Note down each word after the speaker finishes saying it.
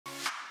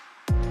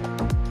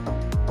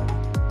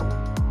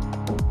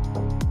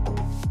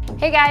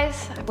Hey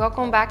guys,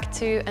 welcome back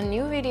to a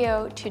new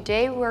video.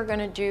 Today we're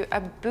gonna do a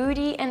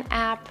booty and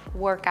ab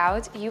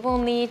workout. You will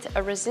need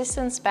a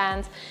resistance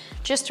band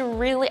just to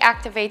really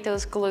activate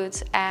those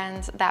glutes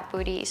and that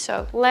booty.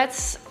 So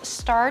let's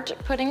start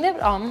putting it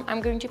on. I'm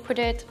going to put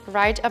it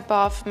right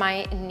above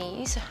my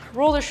knees.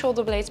 Roll the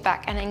shoulder blades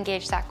back and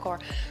engage that core.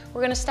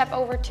 We're gonna step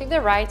over to the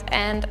right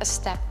and a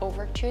step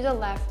over to the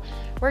left.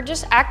 We're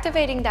just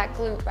activating that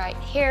glute right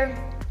here.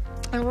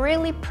 And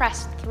really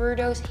press through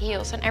those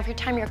heels, and every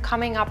time you're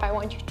coming up, I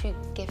want you to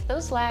give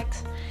those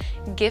legs,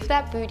 give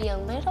that booty a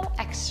little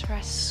extra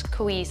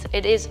squeeze.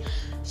 It is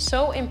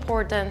so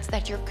important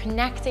that you're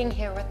connecting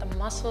here with the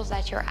muscles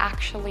that you're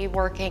actually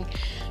working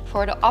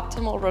for the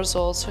optimal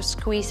results. So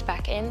squeeze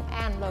back in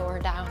and lower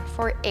down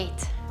for 8,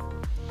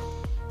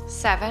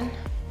 7,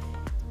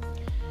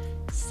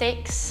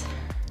 6,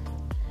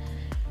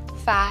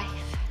 5,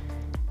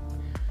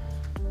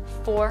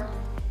 4,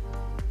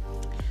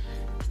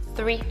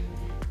 3,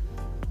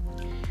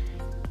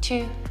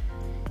 2,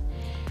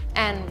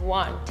 and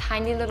 1.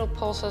 Tiny little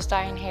pulses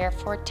down here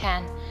for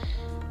 10,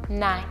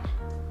 9,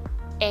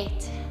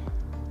 8,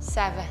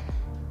 7,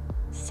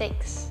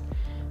 6,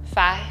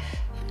 5,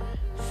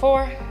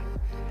 4,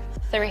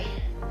 3,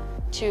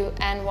 2,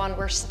 and 1.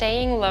 We're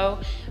staying low.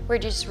 We're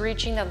just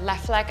reaching the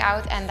left leg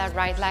out and that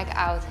right leg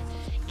out.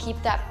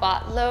 Keep that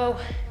butt low.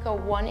 Go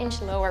 1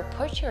 inch lower.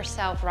 Put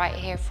yourself right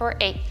here for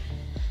 8,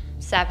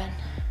 7,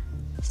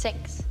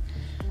 6,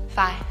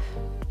 5,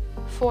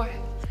 4,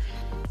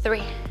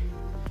 3,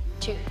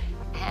 2,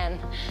 and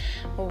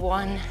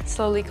 1.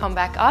 Slowly come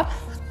back up.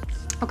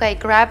 Okay,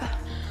 grab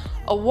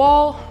a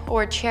wall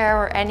or a chair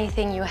or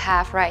anything you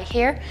have right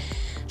here.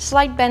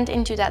 Slight bend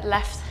into that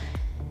left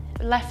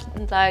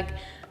leg.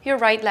 Your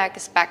right leg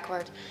is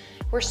backward.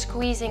 We're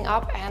squeezing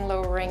up and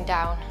lowering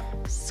down.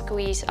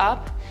 Squeeze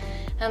up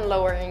and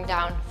lowering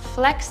down.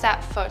 Flex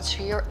that foot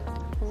so you're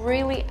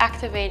really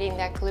activating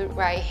that glute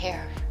right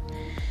here.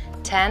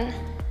 10,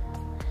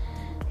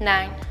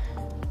 9,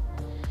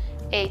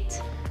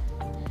 8,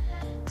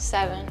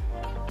 7,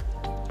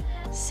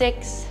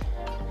 6,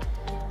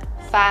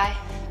 5,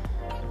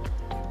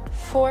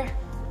 4,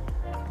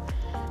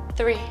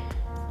 3,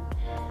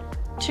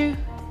 2,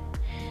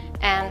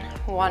 and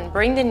 1.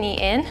 Bring the knee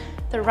in.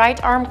 The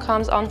right arm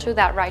comes onto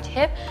that right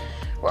hip.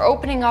 We're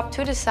opening up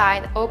to the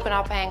side. Open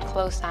up and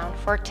close down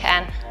for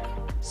 10.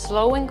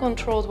 Slow and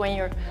controlled when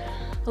you're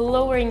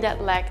lowering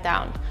that leg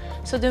down.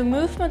 So the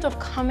movement of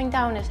coming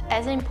down is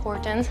as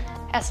important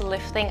as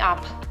lifting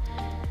up.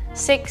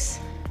 6,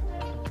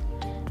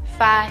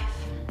 5,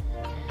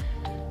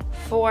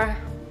 4,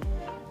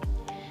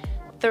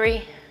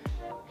 3,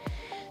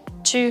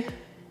 2,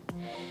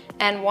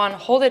 and 1.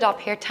 Hold it up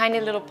here,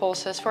 tiny little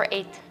pulses for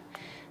 8,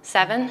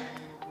 7,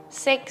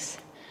 6,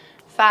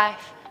 5,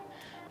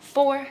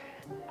 4,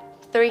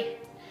 3,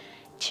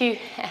 2,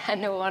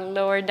 and 1.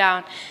 Lower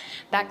down.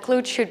 That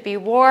glute should be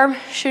warm,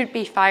 should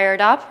be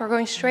fired up. We're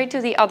going straight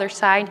to the other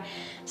side.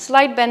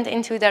 Slight bend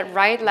into that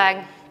right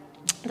leg.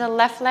 The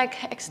left leg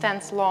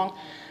extends long.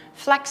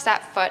 Flex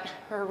that foot.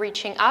 We're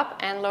reaching up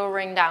and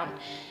lowering down.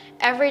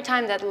 Every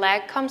time that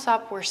leg comes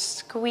up, we're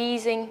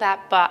squeezing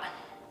that butt.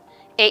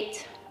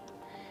 8,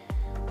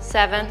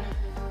 7,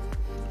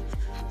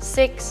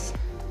 6,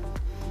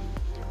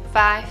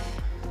 5,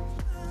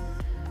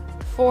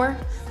 4,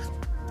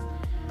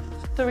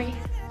 3,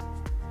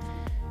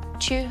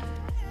 2,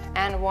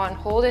 and 1.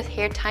 Hold it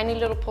here. Tiny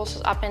little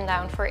pulses up and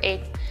down for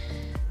 8,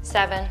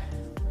 7,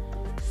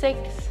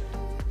 6,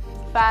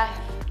 5,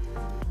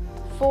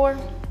 4,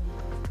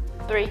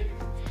 3,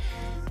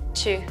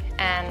 2,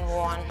 and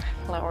 1.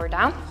 Lower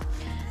down.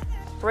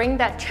 Bring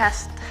that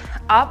chest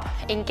up,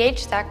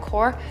 engage that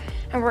core,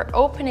 and we're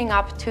opening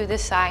up to the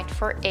side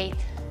for 8,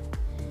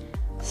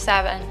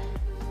 7,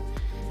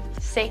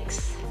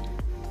 6,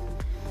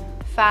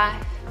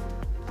 5,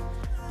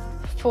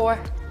 4,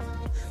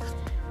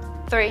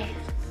 3,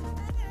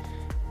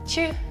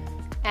 2,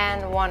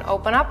 and 1.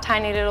 Open up,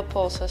 tiny little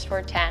pulses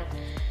for 10,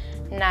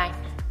 9,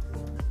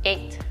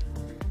 8,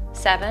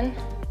 7,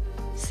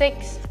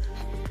 6,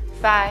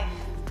 5,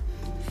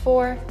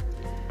 4,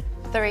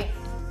 3,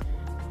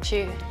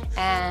 2,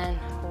 and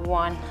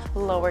 1.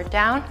 Lower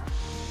down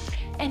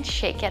and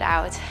shake it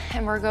out.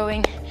 And we're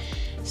going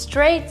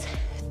straight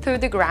through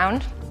the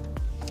ground.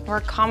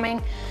 We're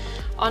coming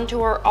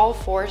onto our all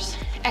fours.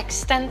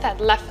 Extend that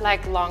left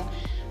leg long.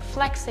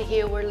 Flex the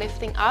heel. We're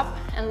lifting up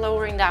and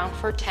lowering down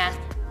for 10,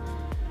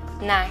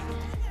 9,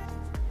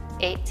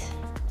 8,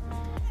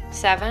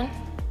 7,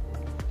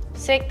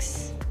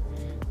 6,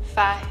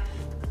 5,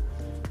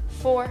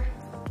 4,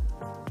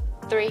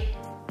 3,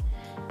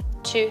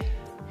 2,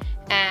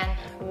 and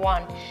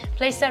 1.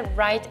 Place that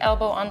right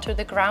elbow onto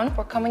the ground.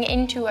 We're coming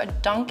into a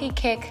donkey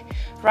kick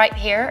right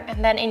here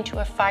and then into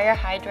a fire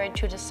hydrant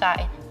to the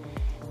side.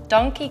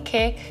 Donkey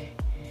kick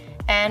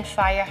and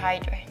fire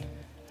hydrant.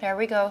 There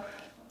we go.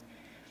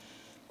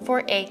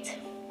 For 8,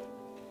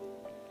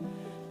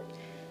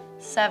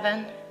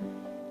 7,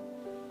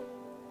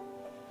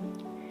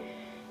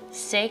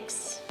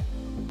 6,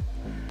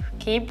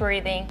 keep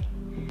breathing,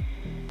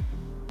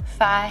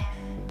 5,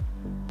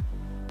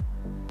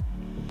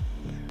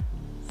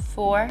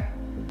 4,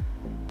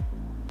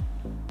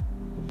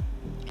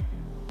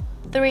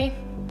 3,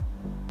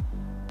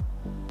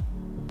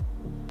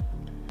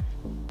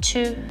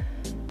 2,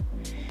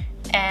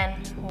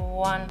 and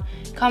 1.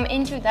 Come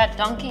into that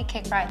donkey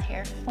kick right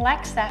here.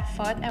 Flex that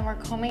foot, and we're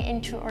coming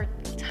into our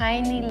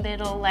tiny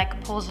little leg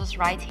pulses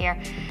right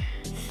here.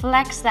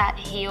 Flex that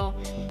heel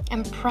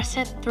and press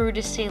it through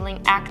the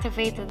ceiling.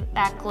 Activate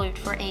that glute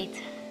for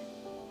 8,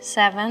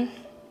 7,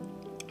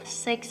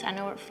 6. I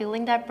know we're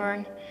feeling that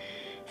burn.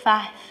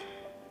 5,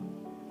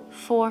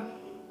 4,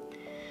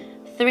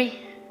 3,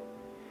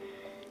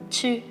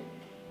 2,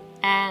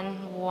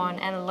 and 1.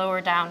 And lower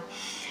down.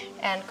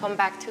 And come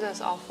back to those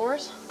all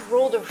fours.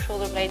 Roll those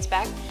shoulder blades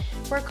back.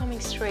 We're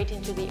coming straight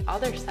into the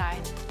other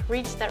side.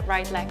 Reach that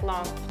right leg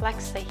long.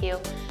 Flex the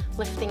heel.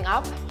 Lifting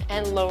up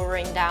and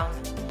lowering down.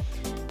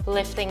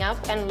 Lifting up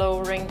and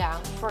lowering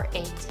down for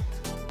 8,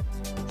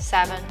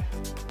 7,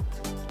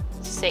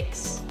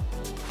 6,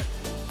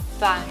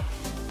 5,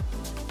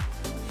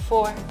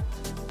 4,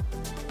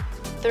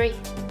 3,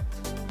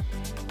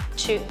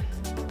 2,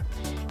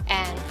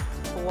 and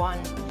 1.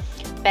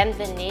 Bend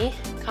the knee,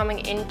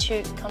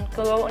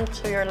 go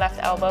into your left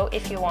elbow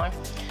if you want.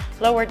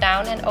 Lower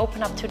down and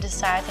open up to the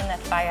side in that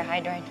fire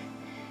hydrant.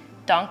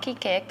 Donkey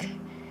kick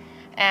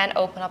and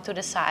open up to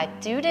the side.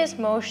 Do this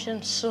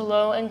motion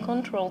slow and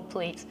controlled,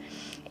 please.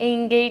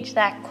 Engage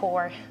that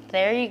core.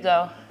 There you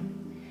go.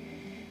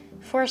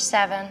 For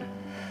 7,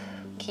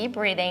 keep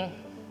breathing.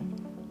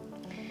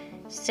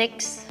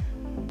 6,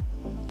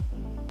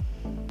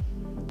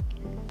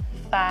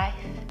 5,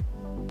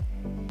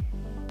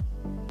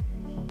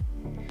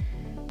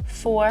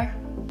 4,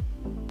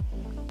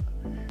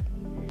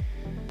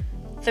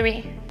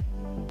 3,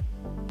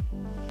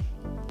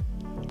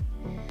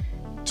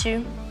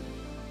 2,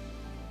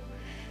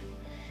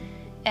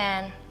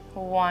 and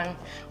 1.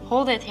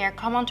 Hold it here.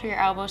 Come onto your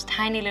elbows.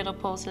 Tiny little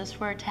pulses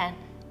for 10,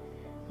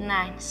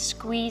 9.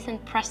 Squeeze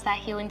and press that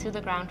heel into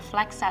the ground.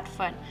 Flex that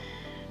foot.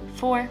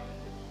 4,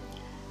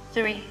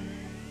 3,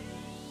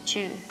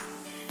 2,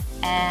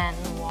 and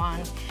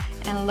 1.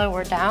 And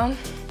lower down.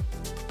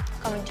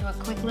 Come into a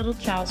quick little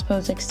child's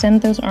pose.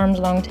 Extend those arms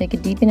long. Take a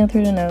deep inhale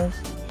through the nose.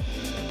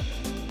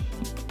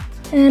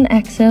 And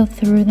exhale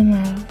through the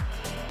mouth.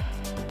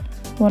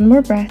 One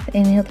more breath.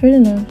 Inhale through the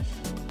nose.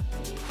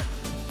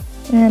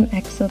 And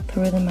exhale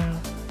through the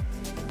mouth.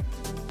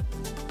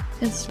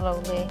 And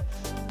slowly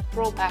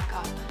roll back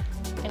up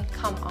and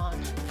come on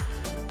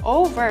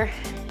over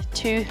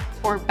to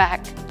or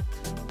back.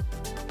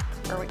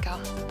 There we go.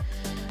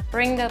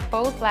 Bring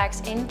both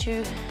legs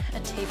into a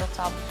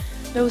tabletop.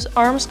 Those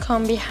arms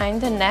come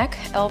behind the neck,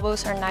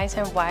 elbows are nice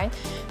and wide.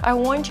 I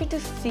want you to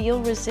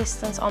feel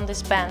resistance on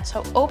this bend.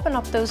 So open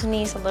up those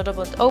knees a little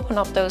bit, open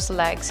up those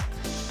legs.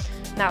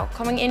 Now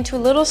coming into a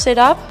little sit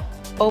up,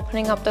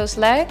 opening up those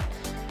legs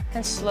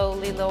and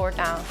slowly lower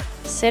down.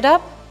 Sit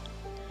up,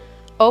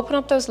 open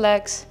up those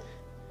legs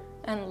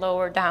and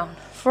lower down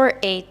for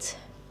 8.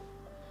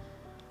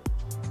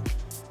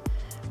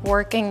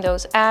 Working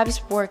those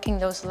abs, working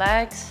those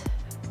legs.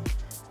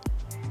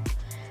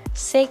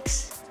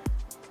 6,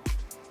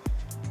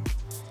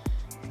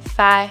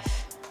 5,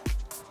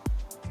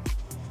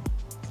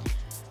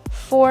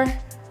 4,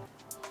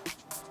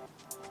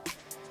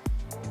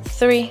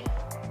 3,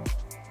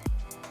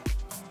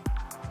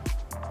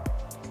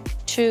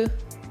 2,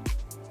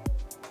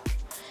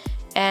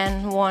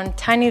 and 1.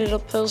 Tiny little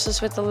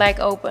pulses with the leg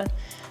open.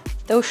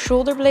 Those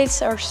shoulder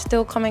blades are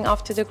still coming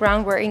off to the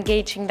ground. We're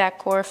engaging that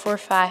core for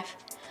 5,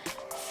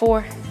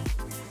 4,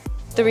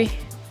 3,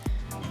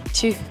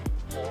 2,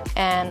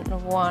 and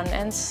 1.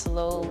 And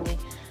slowly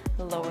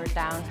lower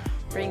down.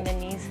 Bring the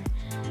knees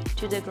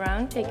to the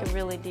ground. Take a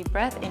really deep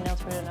breath. Inhale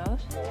through the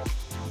nose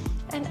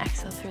and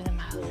exhale through the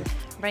mouth.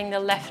 Bring the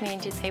left knee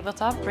into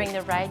tabletop. Bring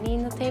the right knee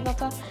in the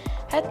tabletop.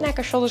 Head, neck,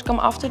 or shoulders come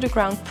off to the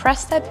ground.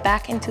 Press that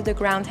back into the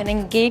ground and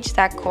engage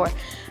that core.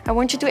 I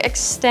want you to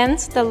extend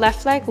the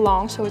left leg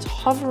long so it's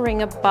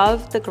hovering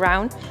above the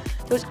ground.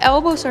 Those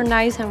elbows are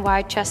nice and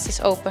wide, chest is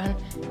open.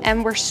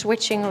 And we're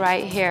switching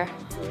right here.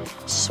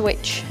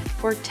 Switch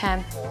for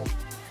 10,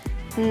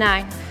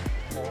 9,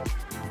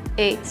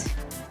 8,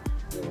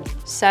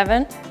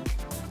 7,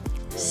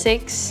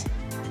 6,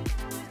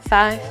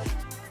 5,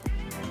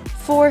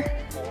 4,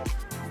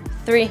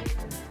 3,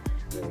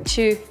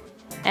 2,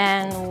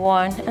 and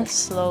 1. And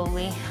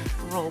slowly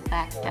roll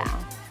back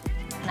down.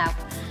 Now,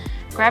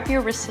 grab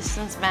your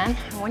resistance band.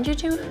 I want you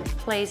to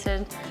place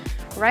it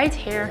right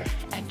here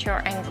at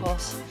your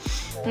ankles.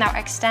 Now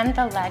extend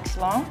the legs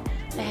long.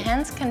 The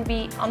hands can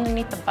be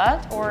underneath the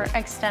butt or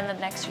extended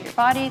next to your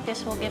body.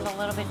 This will give a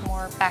little bit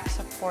more back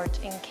support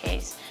in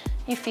case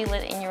you feel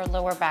it in your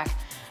lower back.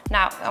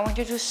 Now, I want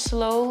you to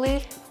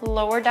slowly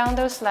lower down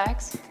those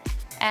legs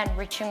and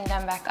reaching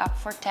them back up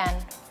for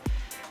 10,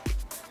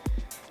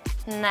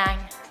 9,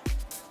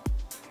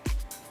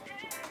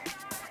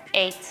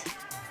 8,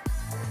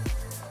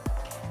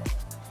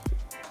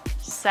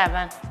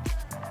 7.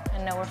 I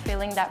know we're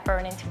feeling that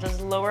burn into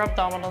those lower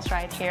abdominals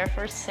right here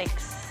for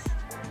 6,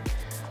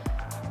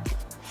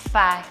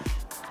 5,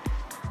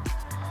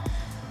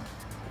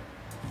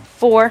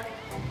 4,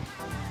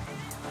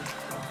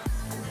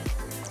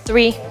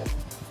 3,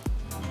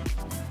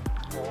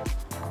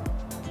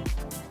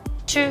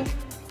 2,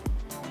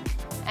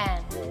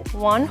 and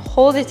 1.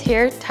 Hold it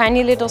here,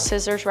 tiny little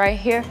scissors right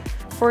here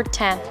for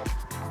 10,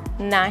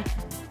 9,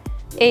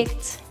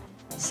 8,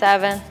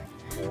 7,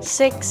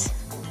 6,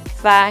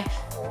 5,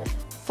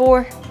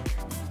 4,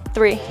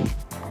 3,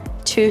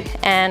 2,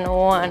 and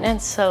 1.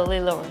 And slowly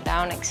lower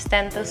down.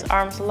 Extend those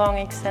arms long,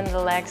 extend the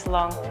legs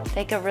long.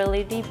 Take a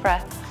really deep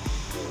breath.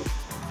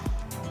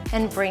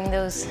 And bring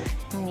those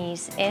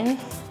knees in.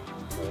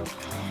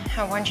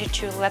 I want you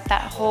to let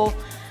that whole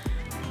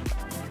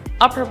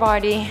upper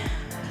body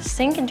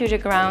sink into the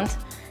ground.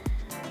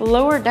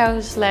 Lower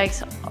those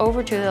legs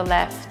over to the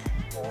left.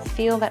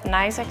 Feel that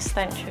nice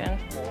extension.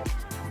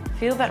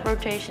 Feel that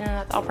rotation in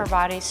that upper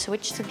body.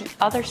 Switch to the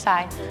other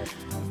side.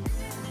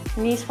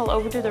 Knees fall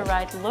over to the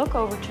right, look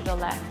over to the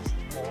left.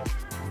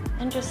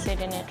 And just sit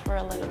in it for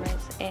a little bit.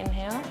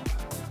 Inhale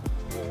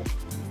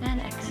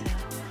and exhale.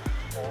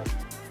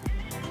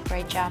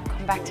 Great job.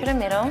 Come back to the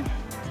middle.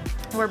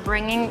 We're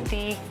bringing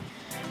the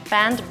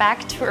band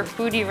back to our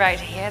booty right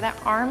here. The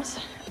arms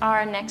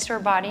are next to our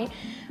body.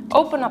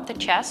 Open up the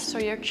chest, so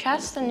your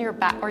chest and your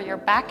back, or your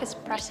back is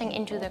pressing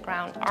into the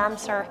ground.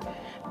 Arms are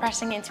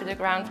pressing into the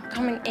ground. We're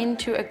coming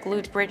into a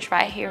glute bridge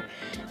right here.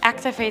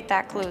 Activate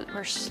that glute.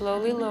 We're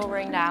slowly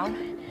lowering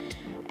down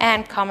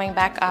and coming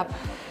back up.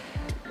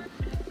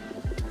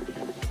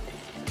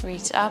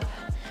 Reach up.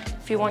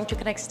 If you want, you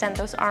can extend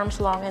those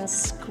arms long and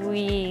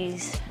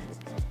squeeze.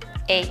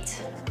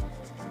 8,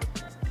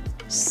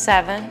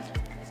 7,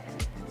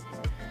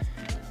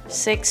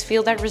 6.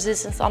 Feel that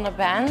resistance on the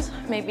band.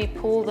 Maybe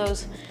pull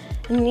those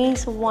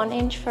knees 1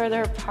 inch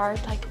further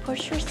apart, like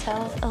push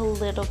yourself a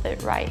little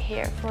bit right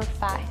here for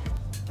 5,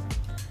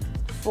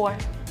 4,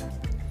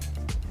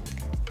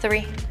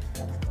 3,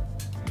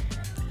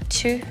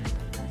 2,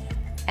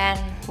 and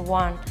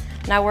 1.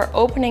 Now we're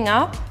opening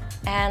up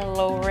and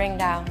lowering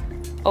down.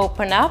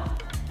 Open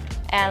up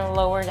and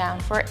lower down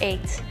for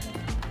 8,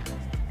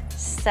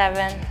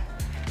 7,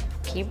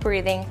 keep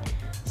breathing,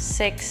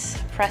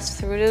 6, press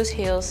through those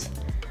heels,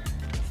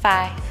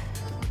 5,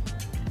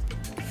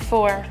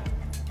 4,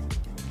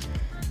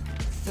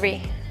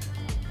 3,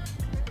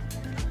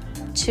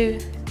 2,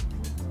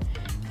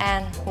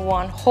 and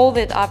 1. Hold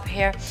it up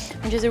here.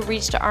 And just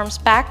reach the arms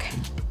back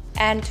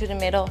and to the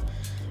middle,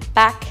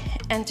 back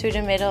and to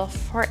the middle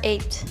for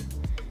 8,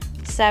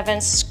 7.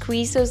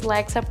 Squeeze those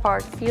legs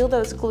apart. Feel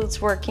those glutes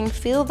working.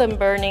 Feel them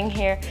burning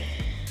here.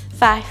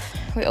 5.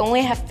 We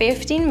only have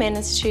 15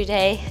 minutes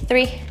today.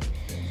 3,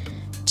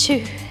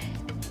 2,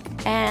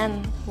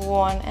 and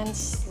 1. And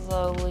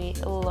slowly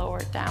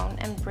lower down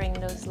and bring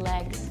those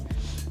legs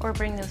or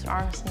bring those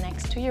arms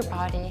next to your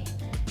body.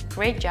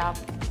 Great job.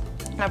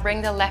 Now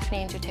bring the left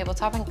knee into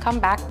tabletop and come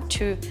back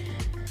to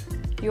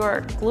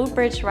your glute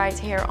bridge right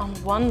here on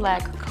one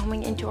leg,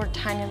 coming into our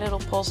tiny little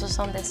pulses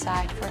on this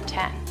side for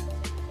 10,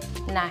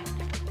 9,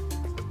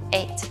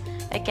 8.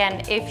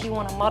 Again, if you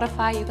want to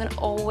modify, you can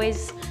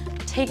always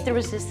take the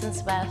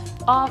resistance band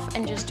off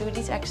and just do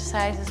these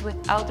exercises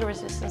without the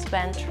resistance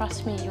band.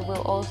 Trust me, you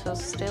will also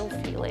still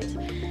feel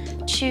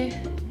it. 2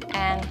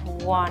 and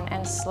 1,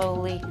 and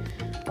slowly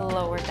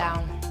lower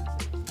down.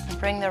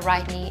 Bring the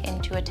right knee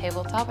into a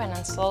tabletop and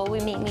then slowly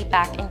meet me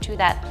back into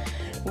that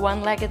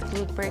one-legged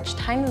glute bridge.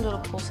 Tiny little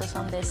pulses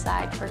on this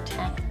side for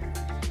 10,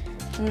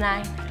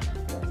 9,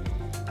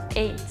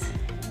 8,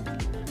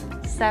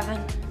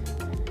 7,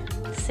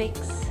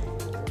 6,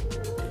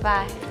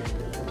 5,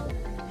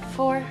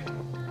 4,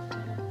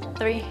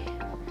 3,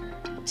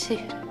 2,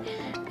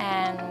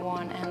 and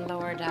 1, and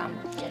lower down.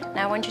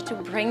 Now I want you to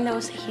bring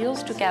those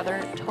heels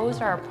together,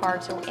 toes are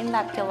apart, so in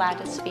that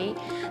Pilates feet,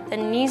 the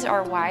knees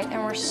are wide,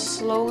 and we're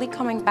slowly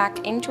coming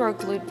back into our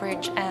glute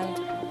bridge and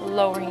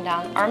lowering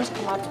down. Arms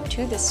come up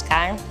to the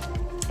sky.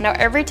 Now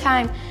every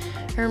time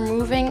you're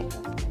moving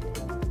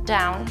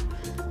down,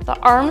 the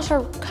arms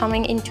are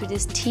coming into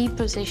this T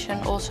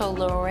position, also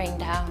lowering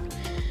down.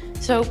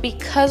 So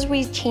because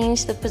we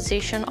changed the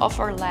position of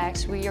our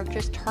legs, we are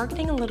just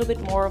targeting a little bit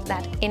more of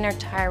that inner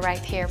thigh right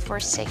here for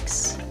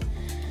 6,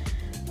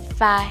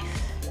 5,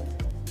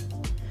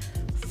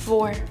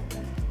 4,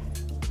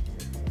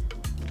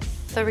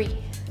 3,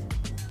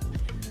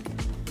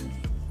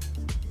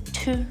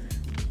 2,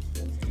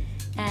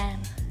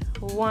 and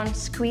 1.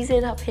 Squeeze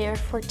it up here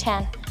for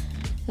 10,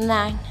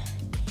 9,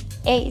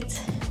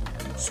 8,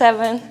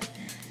 7,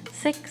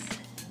 6,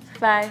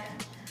 5,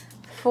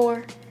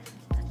 4,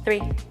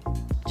 3,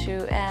 2,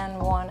 and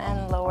 1,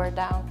 and lower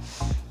down.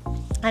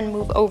 And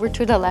move over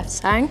to the left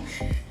side.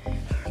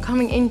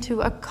 Coming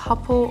into a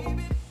couple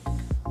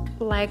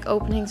leg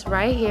openings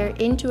right here,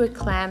 into a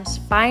clamps.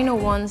 Final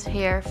ones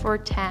here for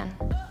 10,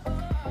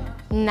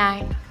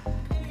 9,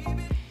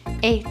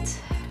 8,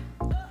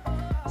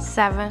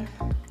 7,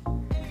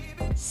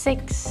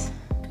 6,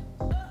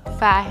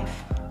 5,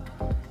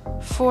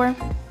 4,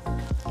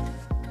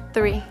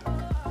 3,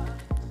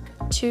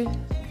 2,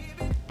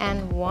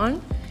 and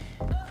 1.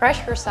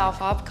 Press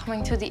yourself up,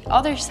 coming to the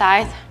other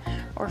side,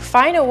 or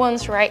final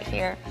ones right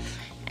here.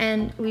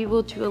 And we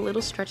will do a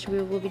little stretch,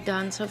 we will be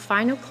done. So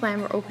final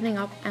climb, we're opening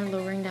up and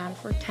lowering down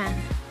for 10,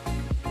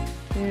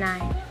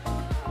 9,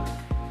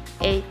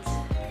 8,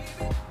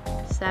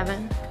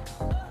 7,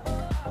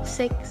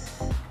 6,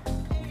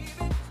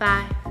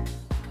 5,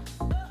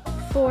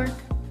 4,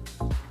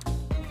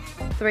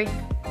 3,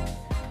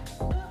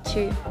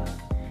 2,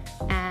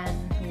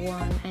 and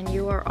 1. And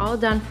you are all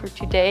done for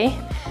today.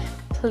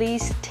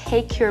 Please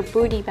take your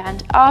booty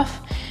band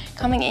off,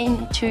 coming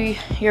into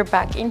your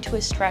back, into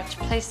a stretch.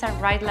 Place that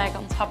right leg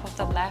on top of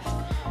the left.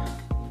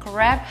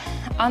 Grab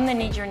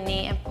underneath your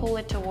knee and pull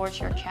it towards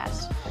your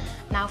chest.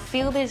 Now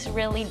feel this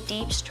really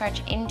deep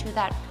stretch into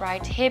that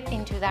right hip,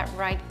 into that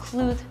right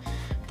glute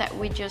that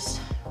we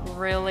just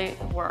really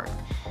worked.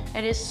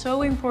 It is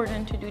so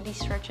important to do these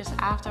stretches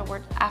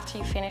afterward, after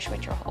you finish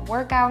with your whole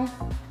workout.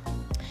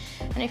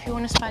 And if you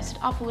want to spice it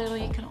up a little,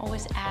 you can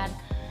always add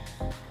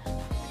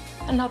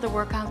another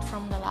workout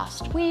from the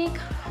last week,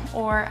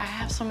 or I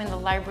have some in the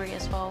library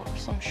as well,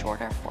 some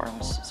shorter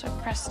forms. So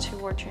press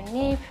towards your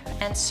knee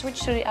and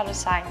switch to the other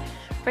side.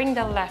 Bring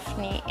the left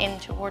knee in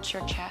towards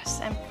your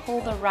chest and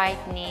pull the right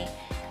knee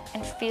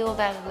and feel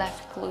that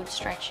left glute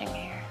stretching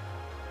here.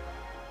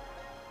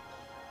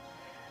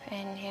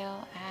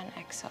 Inhale and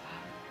exhale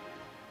out.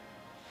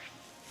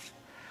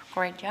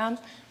 Great job.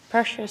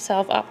 Push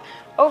yourself up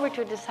over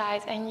to the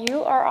sides, and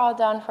you are all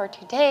done for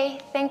today.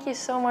 Thank you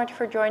so much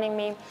for joining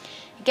me.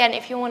 Again,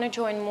 if you want to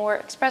join more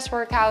express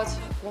workouts,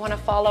 want to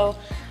follow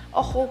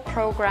a whole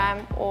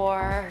program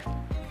or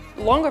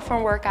longer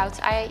form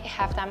workouts, I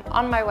have them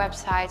on my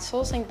website,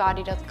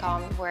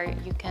 soulsyncbody.com, where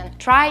you can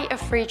try a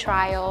free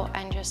trial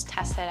and just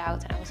test it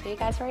out. And I will see you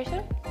guys very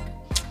soon.